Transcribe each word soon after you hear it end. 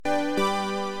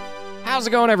How's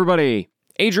it going, everybody?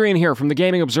 Adrian here from the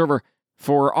Gaming Observer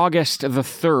for August the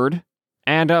 3rd.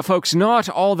 And, folks, not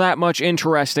all that much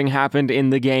interesting happened in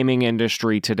the gaming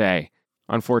industry today,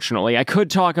 unfortunately. I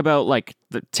could talk about,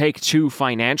 the Take-Two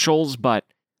financials, but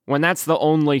when that's the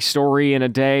only story in a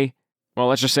day, well,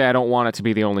 let's just say I don't want it to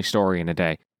be the only story in a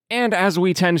day. And as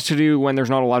we tend to do when there's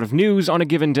not a lot of news on a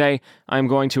given day, I'm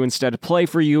going to instead play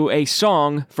for you a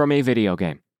song from a video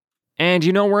game. And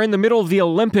we're in the middle of the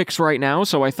Olympics right now,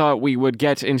 so I thought we would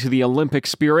get into the Olympic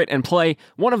spirit and play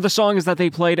one of the songs that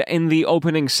they played in the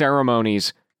opening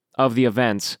ceremonies of the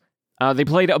events. They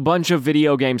played a bunch of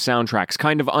video game soundtracks,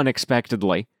 kind of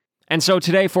unexpectedly. And so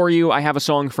today for you, I have a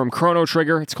song from Chrono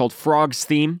Trigger. It's called Frog's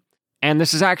Theme. And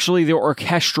this is actually the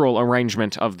orchestral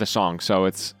arrangement of the song, so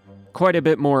it's quite a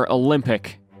bit more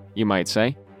Olympic, you might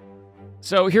say.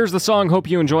 So here's the song, hope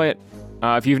you enjoy it.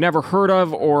 If you've never heard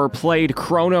of or played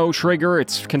Chrono Trigger,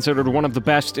 it's considered one of the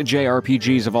best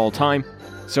JRPGs of all time.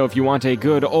 So if you want a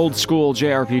good old-school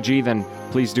JRPG, then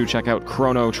please do check out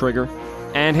Chrono Trigger.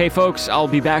 And hey folks, I'll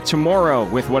be back tomorrow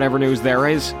with whatever news there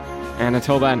is. And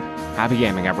until then, happy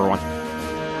gaming, everyone.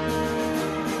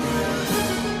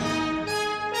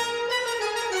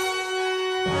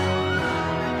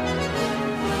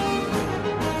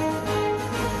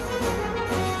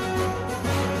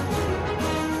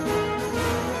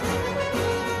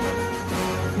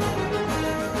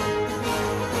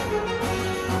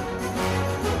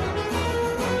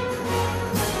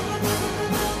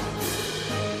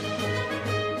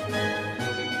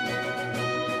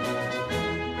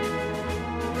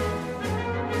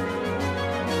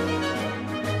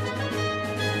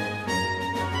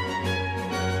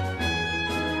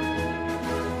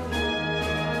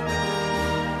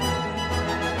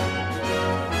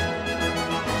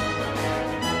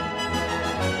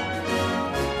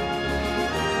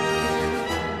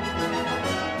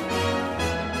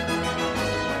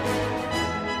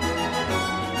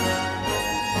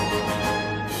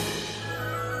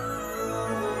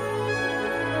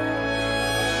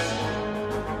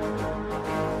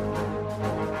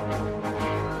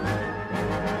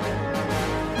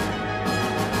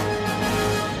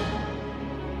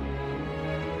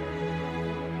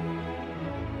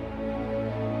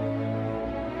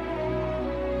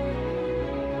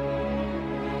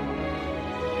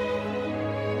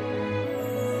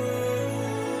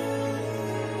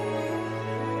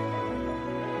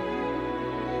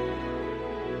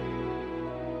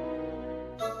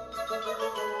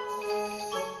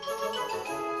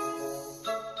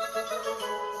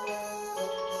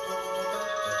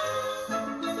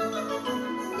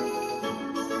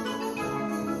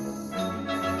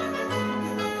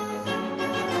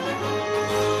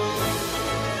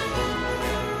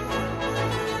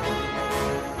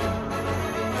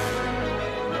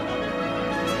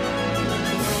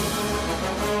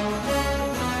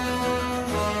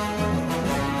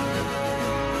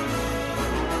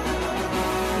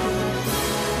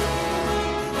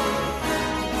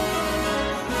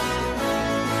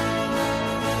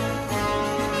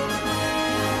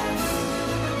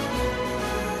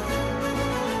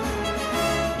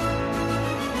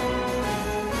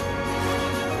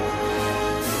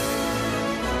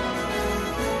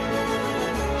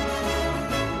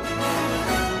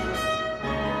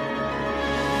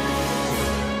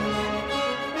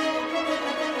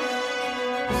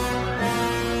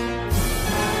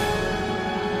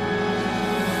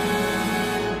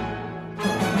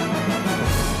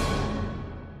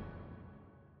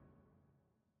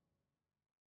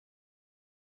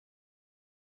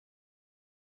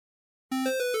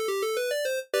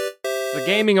 The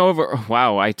gaming over...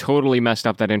 Wow, I totally messed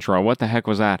up that intro. What the heck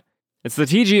was that? It's the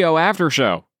TGO After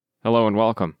Show. Hello and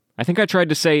welcome. I think I tried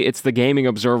to say it's the Gaming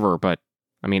Observer, but,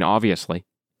 obviously.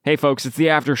 Hey folks, it's the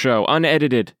After Show,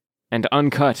 unedited and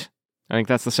uncut. I think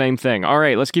that's the same thing.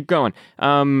 Alright, let's keep going.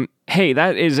 Hey,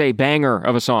 that is a banger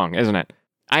of a song, isn't it?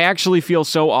 I actually feel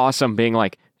so awesome being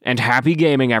like, and happy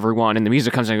gaming, everyone, and the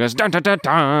music comes in and goes, dun dun dun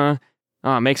dun.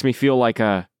 Oh, it makes me feel like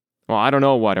a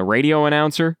radio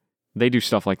announcer? They do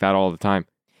stuff like that all the time.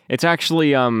 It's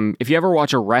actually, if you ever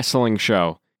watch a wrestling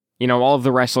show, all of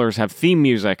the wrestlers have theme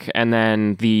music, and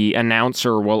then the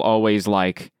announcer will always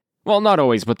not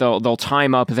always, but they'll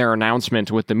time up their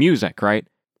announcement with the music, right?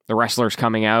 The wrestler's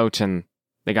coming out, and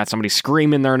they got somebody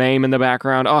screaming their name in the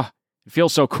background. Oh, it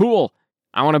feels so cool.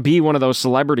 I want to be one of those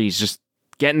celebrities just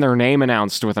getting their name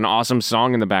announced with an awesome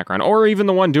song in the background, or even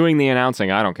the one doing the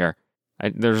announcing, I don't care.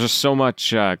 There's just so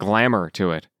much glamour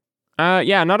to it.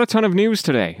 Not a ton of news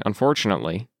today,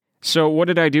 unfortunately. So what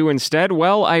did I do instead?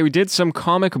 Well, I did some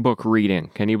comic book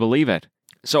reading. Can you believe it?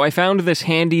 So I found this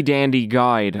handy-dandy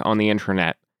guide on the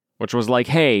internet, which was like,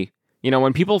 hey,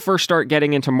 When people first start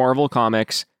getting into Marvel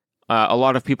comics, a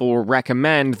lot of people will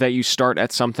recommend that you start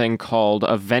at something called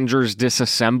Avengers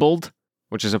Disassembled,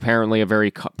 which is apparently a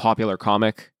very popular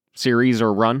comic series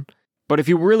or run. But if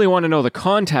you really want to know the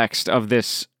context of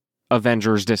this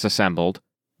Avengers Disassembled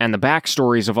and the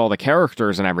backstories of all the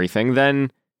characters and everything,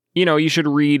 then, you should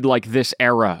read, this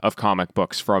era of comic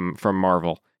books from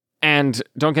Marvel. And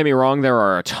don't get me wrong, there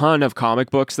are a ton of comic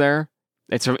books there.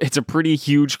 It's a pretty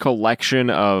huge collection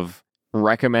of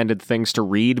recommended things to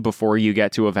read before you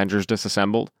get to Avengers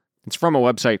Disassembled. It's from a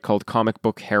website called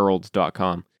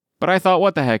comicbookherald.com. But I thought,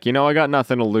 what the heck, I got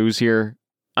nothing to lose here.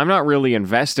 I'm not really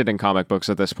invested in comic books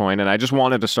at this point, and I just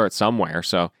wanted to start somewhere.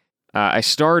 So I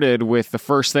started with the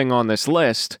first thing on this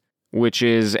list, which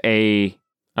is a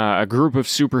group of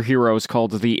superheroes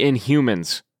called the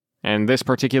Inhumans. And this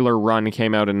particular run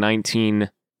came out in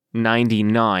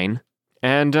 1999.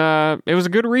 And it was a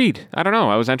good read. I don't know.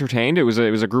 I was entertained. It was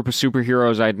a group of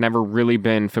superheroes I'd never really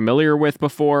been familiar with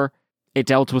before. It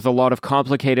dealt with a lot of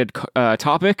complicated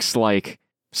topics like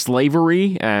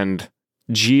slavery and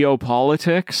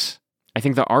geopolitics. I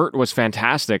think the art was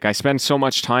fantastic. I spent so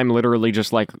much time literally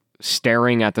just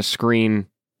staring at the screen,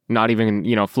 not even,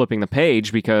 flipping the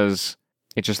page because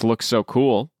it just looks so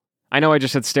cool. I know I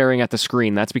just said staring at the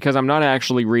screen. That's because I'm not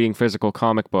actually reading physical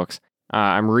comic books.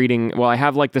 I'm reading, I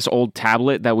have this old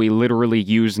tablet that we literally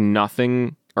use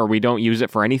nothing, or we don't use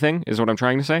it for anything, is what I'm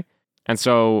trying to say. And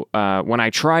so when I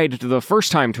tried the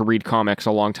first time to read comics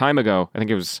a long time ago, I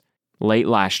think it was late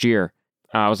last year,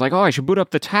 I was like, I should boot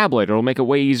up the tablet. It'll make it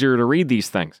way easier to read these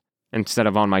things instead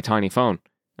of on my tiny phone.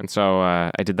 And so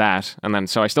I did that. And then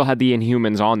so I still had the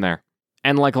Inhumans on there.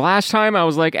 And last time I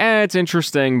was like, it's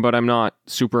interesting, but I'm not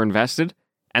super invested.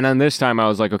 And then this time I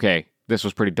was like, okay, this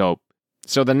was pretty dope.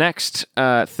 So the next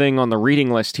thing on the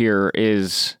reading list here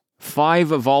is 5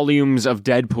 volumes of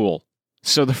Deadpool.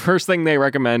 So the first thing they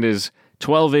recommend is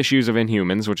 12 issues of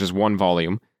Inhumans, which is 1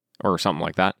 volume, or something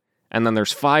like that. And then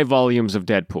there's 5 volumes of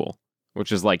Deadpool,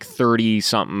 which is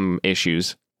 30-something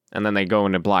issues. And then they go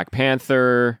into Black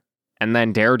Panther, and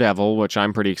then Daredevil, which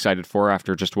I'm pretty excited for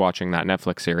after just watching that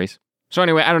Netflix series. So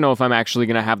anyway, I don't know if I'm actually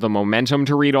going to have the momentum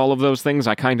to read all of those things.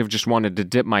 I kind of just wanted to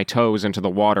dip my toes into the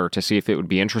water to see if it would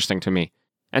be interesting to me.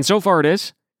 And so far it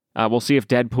is. We'll see if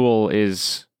Deadpool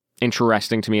is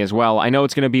interesting to me as well. I know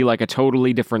it's going to be a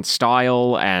totally different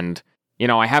style, and,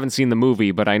 I haven't seen the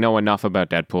movie, but I know enough about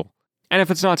Deadpool. And if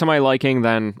it's not to my liking,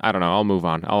 then, I don't know, I'll move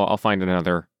on. I'll find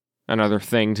another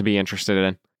thing to be interested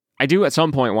in. I do at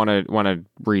some point want to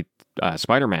read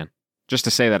Spider-Man, just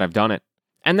to say that I've done it.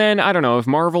 And then, I don't know, if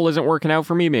Marvel isn't working out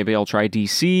for me, maybe I'll try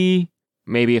DC.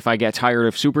 Maybe if I get tired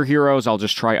of superheroes, I'll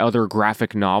just try other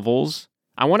graphic novels.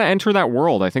 I want to enter that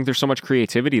world. I think there's so much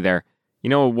creativity there. You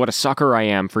know what a sucker I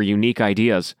am for unique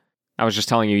ideas. I was just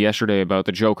telling you yesterday about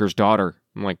the Joker's daughter.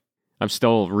 I'm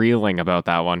still reeling about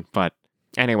that one. But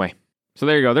anyway, so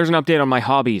there you go. There's an update on my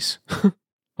hobbies.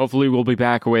 Hopefully we'll be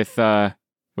back with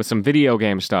some video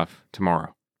game stuff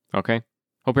tomorrow. Okay?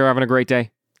 Hope you're having a great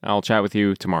day. I'll chat with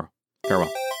you tomorrow.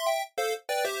 Farewell.